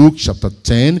 17. Luke chapter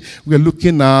 10, we are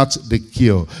looking at the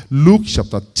cure. Luke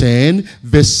chapter 10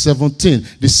 verse 17.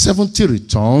 The 70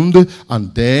 returned,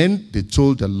 and then they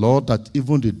told the Lord that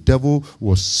even the devil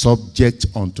was subject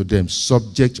unto them.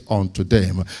 Subject unto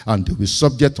them. And they will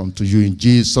subject unto you in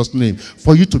Jesus' name.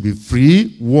 For you to be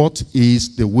free, what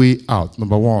is the way out?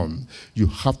 Number one, you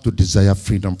have to desire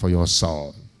freedom for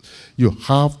yourself. You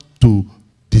have to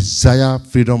desire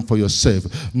freedom for yourself.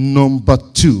 Number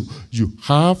two, you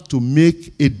have to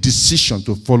make a decision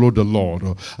to follow the Lord.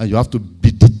 And you have to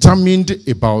be determined determined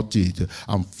about it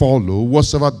and follow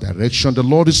whatever direction the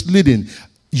Lord is leading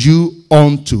you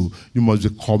unto. You must be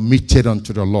committed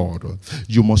unto the Lord.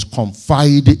 You must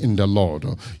confide in the Lord.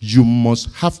 You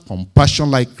must have compassion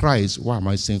like Christ. Why am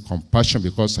I saying compassion?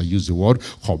 Because I use the word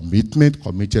commitment,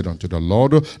 committed unto the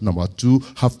Lord. Number 2,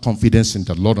 have confidence in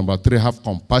the Lord. Number 3, have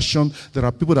compassion. There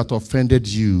are people that offended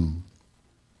you,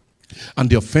 and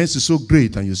the offense is so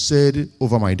great, and you said,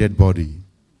 over my dead body.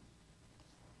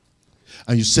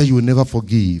 And you say you will never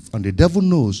forgive, and the devil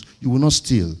knows you will not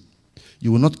steal,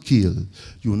 you will not kill,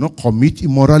 you will not commit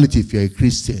immorality if you are a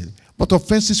Christian. But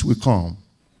offenses will come.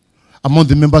 Among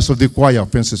the members of the choir,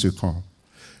 offenses will come.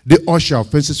 The usher,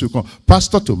 offenses will come.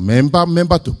 Pastor to member,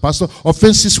 member to pastor,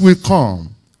 offenses will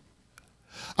come.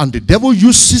 And the devil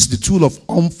uses the tool of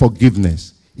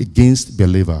unforgiveness against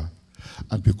believer.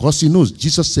 And because he knows,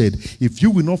 Jesus said, if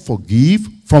you will not forgive,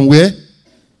 from where?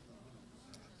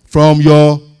 From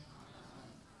your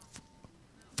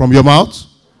mouth?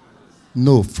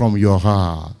 No, from your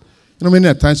heart. You know,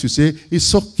 many times you say,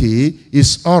 it's okay,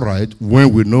 it's all right,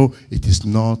 when we know it is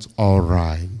not all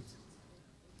right.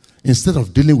 Instead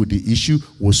of dealing with the issue,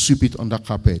 we'll sweep it under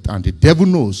carpet. And the devil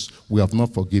knows we have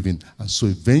not forgiven. And so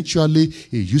eventually,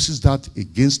 he uses that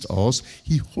against us.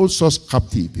 He holds us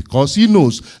captive because he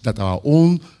knows that our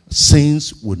own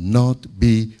sins will not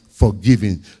be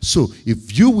forgiven. So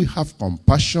if you will have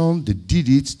compassion, they did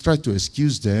it, try to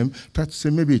excuse them, try to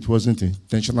say maybe it wasn't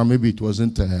intentional, maybe it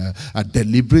wasn't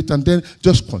deliberate, and then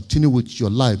just continue with your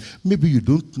life. Maybe you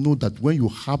don't know that when you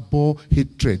harbor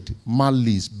hatred,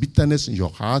 malice, bitterness in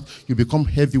your heart, you become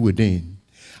heavy within.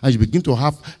 And you begin to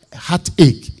have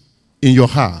heartache in your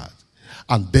heart.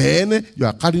 And then you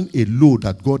are carrying a load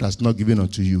that God has not given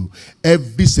unto you.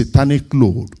 Every satanic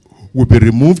load will be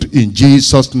removed in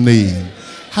Jesus' name.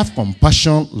 Have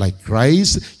compassion like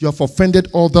Christ. You have offended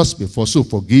others before, so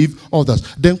forgive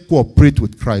others. Then cooperate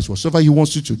with Christ. Whatever he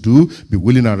wants you to do, be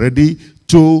willing and ready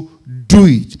to do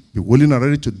it. Be willing and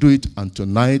ready to do it, and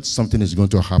tonight something is going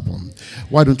to happen.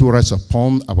 Why don't we rise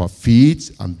upon our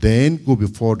feet and then go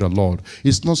before the Lord?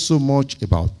 It's not so much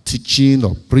about teaching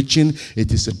or preaching.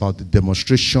 It is about the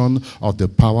demonstration of the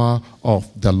power of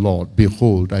the Lord.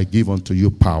 Behold, I give unto you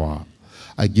power.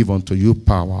 I give unto you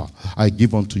power. I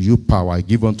give unto you power. I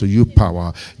give unto you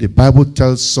power. The Bible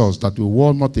tells us that we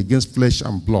war not against flesh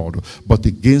and blood, but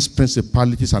against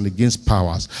principalities and against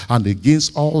powers and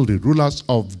against all the rulers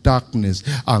of darkness.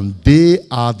 And they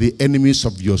are the enemies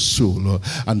of your soul.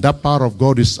 And that power of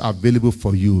God is available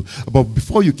for you. But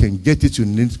before you can get it, you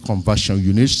need conversion.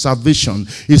 You need salvation.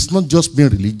 It's not just being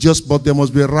religious, but there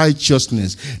must be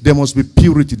righteousness. There must be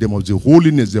purity. There must be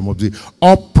holiness. There must be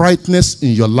uprightness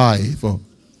in your life.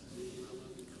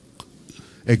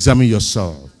 Examine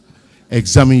yourself.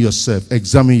 Examine yourself.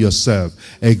 Examine yourself.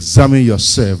 Examine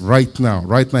yourself. Right now,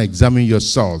 examine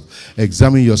yourself.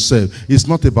 Examine yourself. It's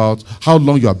not about how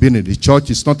long you have been in the church.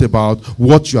 It's not about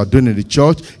what you are doing in the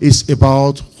church. It's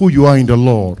about who you are in the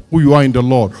Lord. Who you are in the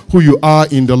Lord. Who you are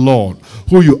in the Lord.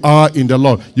 Who you are in the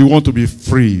Lord. You want to be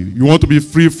free. You want to be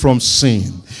free from sin.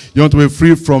 You want to be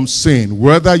free from sin.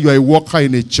 Whether you are a worker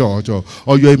in a church or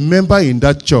you're a member in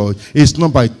that church, it's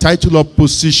not by title or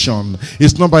position.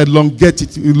 It's not by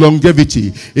longevity.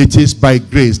 It is by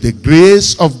grace. The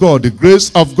grace of God. The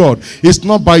grace of God. It's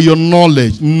not by your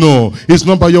knowledge. No. It's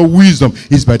not by your wisdom.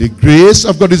 It's by the grace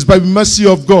of God. It's by the mercy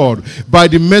of God. By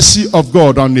the mercy of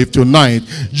God. And if tonight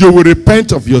you will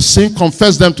repent of your sin,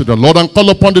 confess them to the Lord, and call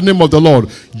upon the name of the Lord,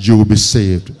 you will be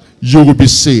saved. You will be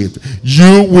saved.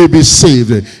 You will be saved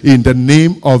in the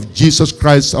name of Jesus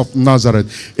Christ of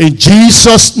Nazareth. In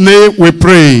Jesus' name we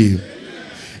pray.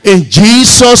 In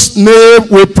Jesus' name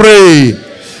we pray.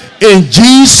 In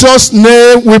Jesus'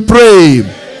 name we pray.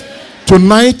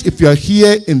 Tonight, if you are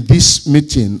here in this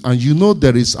meeting and you know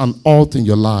there is an alt in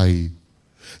your life,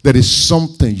 there is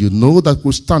something you know that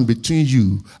will stand between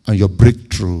you and your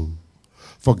breakthrough.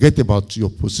 Forget about your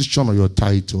position or your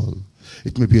title.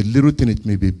 It may be a little thing, it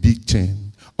may be a big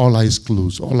thing. All eyes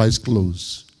closed, all eyes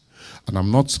closed. And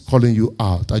I'm not calling you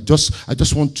out. I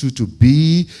just want you to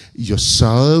be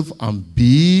yourself and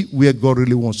be where God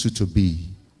really wants you to be.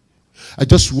 I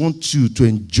just want you to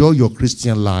enjoy your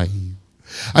Christian life.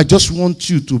 I just want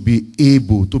you to be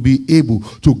able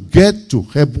to get to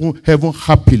heaven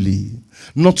happily,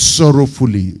 not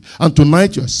sorrowfully. And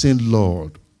tonight you are saying,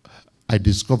 Lord, I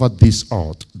discovered this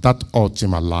art, that art in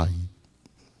my life.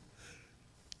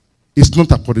 It's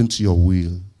not according to your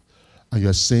will. And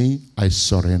you're saying, I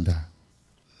surrender.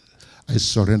 I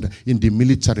surrender. In the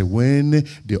military, when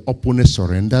the opponent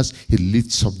surrenders, he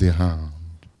lifts up the hand.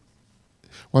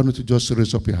 Why don't you just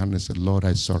raise up your hand and say, Lord,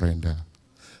 I surrender.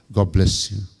 God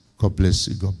bless you. God bless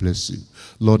you. God bless you.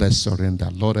 Lord, I surrender.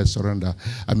 Lord, I surrender.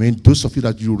 I mean, those of you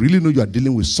that you really know you are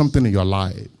dealing with something in your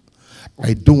life,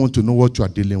 I don't want to know what you are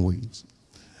dealing with.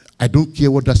 I don't care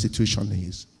what that situation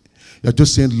is. You're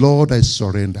just saying, Lord, I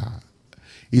surrender.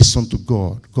 It's unto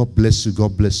God. God bless you.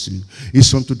 God bless you.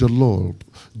 It's unto the Lord.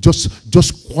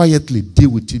 Just quietly deal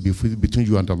with it between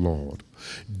you and the Lord.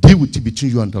 Deal with it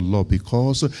between you and the Lord,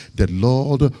 because the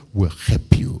Lord will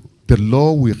help you. The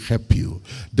Lord will help you.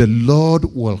 The Lord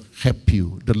will help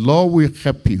you. The Lord will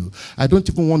help you. I don't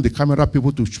even want the camera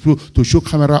people to show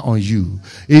camera on you.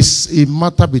 It's a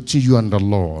matter between you and the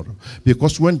Lord.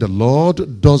 Because when the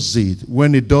Lord does it,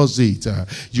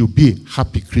 you'll be a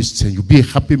happy Christian. You'll be a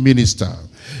happy minister.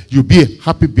 You'll be a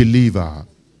happy believer.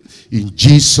 In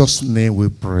Jesus' name we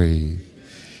pray.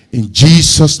 In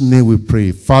Jesus' name we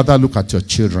pray. Father, look at your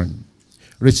children.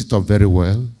 Raise it up very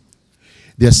well.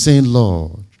 They're saying,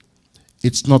 Lord,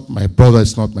 it's not my brother,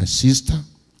 it's not my sister,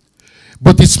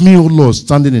 but it's me, oh Lord,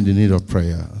 standing in the need of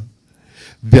prayer.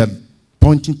 They are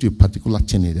pointing to a particular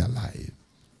thing in their life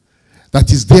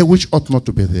that is there which ought not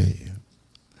to be there,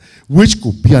 which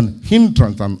could be an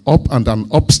hindrance and an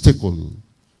obstacle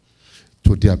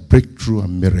to their breakthrough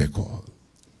and miracle,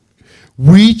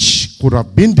 which could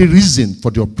have been the reason for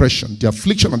the oppression, the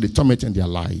affliction, and the torment in their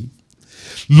life.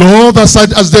 Lord,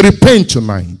 as they repent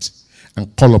tonight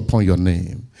and call upon your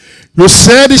name, you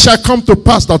said it shall come to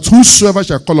pass that whosoever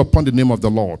shall call upon the name of the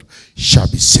Lord shall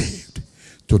be saved.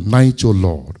 Tonight, O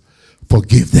Lord,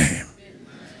 forgive them.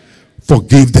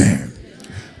 Forgive them.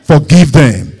 Forgive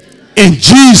them. In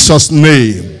Jesus'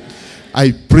 name,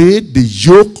 I pray the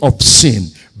yoke of sin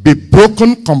be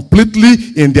broken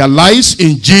completely in their lives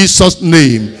in Jesus'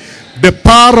 name. The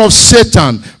power of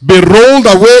Satan be rolled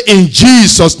away in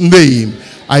Jesus' name.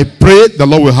 I pray the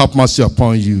Lord will have mercy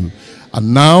upon you.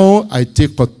 And now I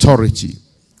take authority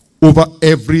over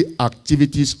every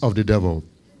activities of the devil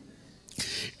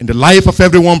in the life of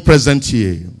everyone present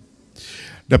here.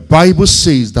 The Bible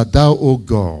says that thou, O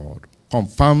God,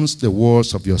 confirms the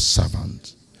words of your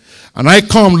servant. And I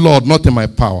come, Lord, not in my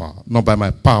power, not by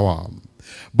my power,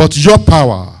 but your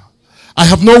power. I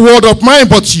have no word of mine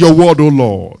but your word, O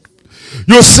Lord.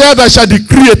 You said I shall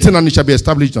decree a thing and it shall be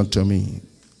established unto me.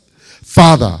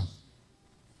 Father,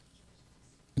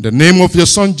 in the name of your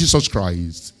Son, Jesus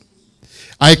Christ,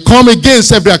 I come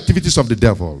against every activities of the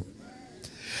devil.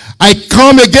 I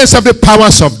come against every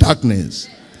powers of darkness.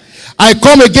 I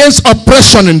come against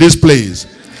oppression in this place.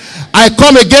 I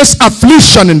come against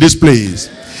affliction in this place.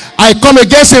 I come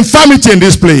against infirmity in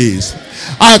this place.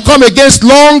 I come against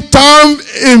long-term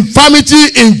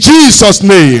infirmity in Jesus'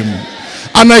 name.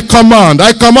 And I command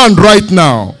right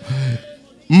now,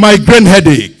 migraine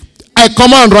headache. I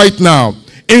command right now,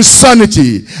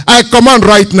 insanity. I command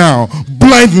right now,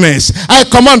 blindness. I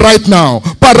command right now,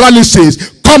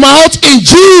 paralysis. Come out in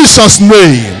Jesus'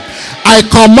 name. I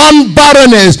command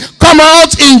barrenness. Come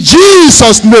out in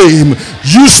Jesus' name.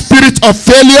 You spirit of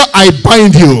failure, I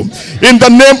bind you. In the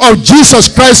name of Jesus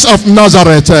Christ of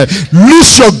Nazareth,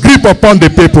 loose your grip upon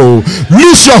the people.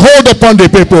 Loose your hold upon the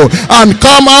people. And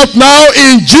come out now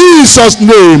in Jesus'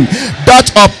 name.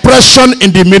 That oppression in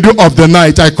the middle of the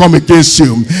night, I come against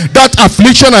you. That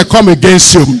affliction, I come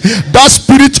against you. That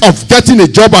spirit of getting a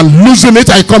job and losing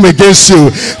it, I come against you.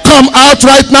 Come out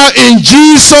right now in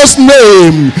Jesus'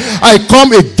 name. I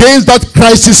come against that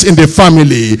crisis in the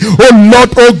family. Oh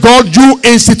Lord, oh God, you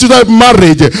instituted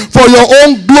marriage for your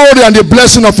own glory and the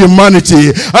blessing of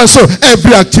humanity. And so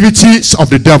every activity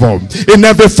of the devil in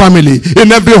every family,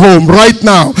 in every home right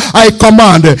now, I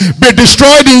command, be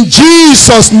destroyed in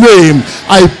Jesus' name.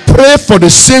 I pray for the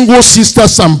single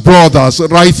sisters and brothers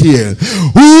right here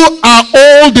who are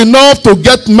old enough to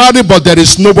get married, but there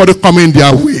is nobody coming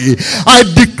their way. I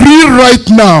decree right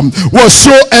now,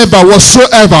 whatsoever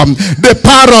the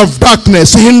power of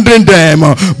darkness hindering them,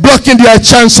 blocking their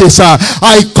chances,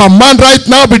 I command right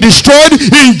now be destroyed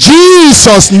in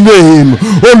Jesus' name.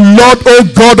 Oh Lord, oh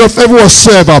God of every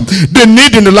whatsoever the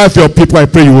need in the life of your people, I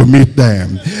pray you will meet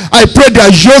them. I pray their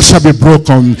yokes shall be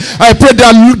broken. I pray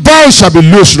their bonds shall be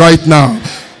loosed right now.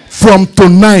 From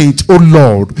tonight, oh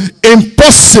Lord,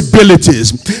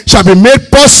 impossibilities shall be made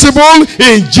possible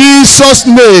in Jesus'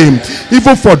 name.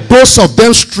 Even for those of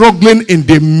them struggling in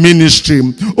the ministry,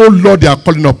 oh Lord, they are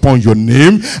calling upon your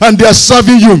name and they are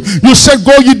serving you. You said,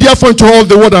 go ye therefore into all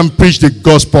the world and preach the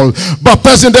gospel,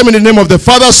 baptizing them in the name of the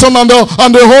Father, Son, and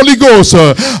the Holy Ghost.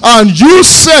 And you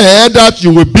said that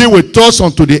you will be with us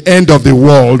unto the end of the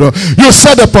world. You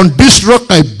said, upon this rock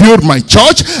I build my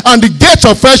church, and the gates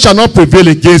of hell shall not prevail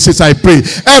against it. I pray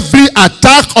every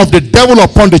attack of of the devil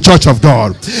upon the church of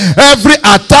God, every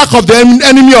attack of the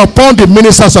enemy upon the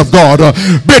ministers of God,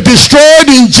 be destroyed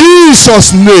in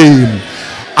Jesus' name.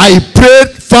 I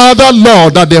pray, Father,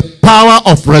 Lord, that the power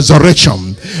of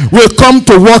resurrection will come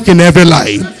to work in every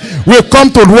life. Will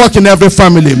come to work in every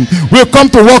family. Will come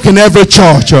to work in every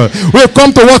church. Will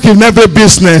come to work in every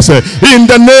business. In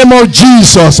the name of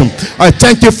Jesus, I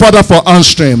thank you, Father, for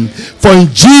answering. For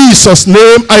in Jesus'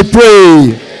 name I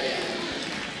pray.